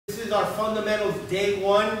is our fundamentals day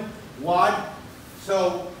 1 WOD.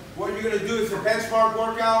 So what you're going to do is a benchmark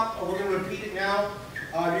workout. We're going to repeat it now.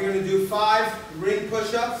 You're going to do 5 ring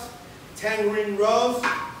push-ups, 10 ring rows,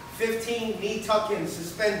 15 knee tuck-ins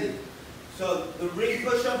suspended. So the ring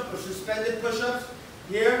push-up or suspended push-ups,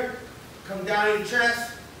 here, come down to your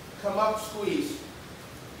chest, come up, squeeze.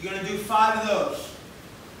 You're going to do 5 of those.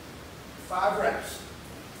 5 reps.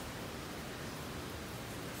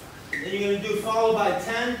 Then you're going to do followed by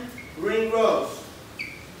 10 ring rows.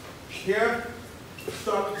 Here,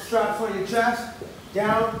 start with the straps on your chest,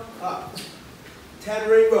 down, up. 10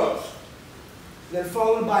 ring rows. Then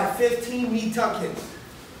followed by 15 knee tuck-ins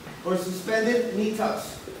or suspended knee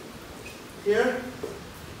tucks. Here,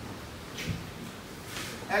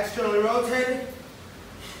 externally rotated.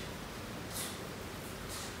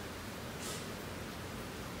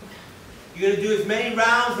 You're going to do as many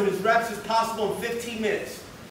rounds and as reps as possible in 15 minutes.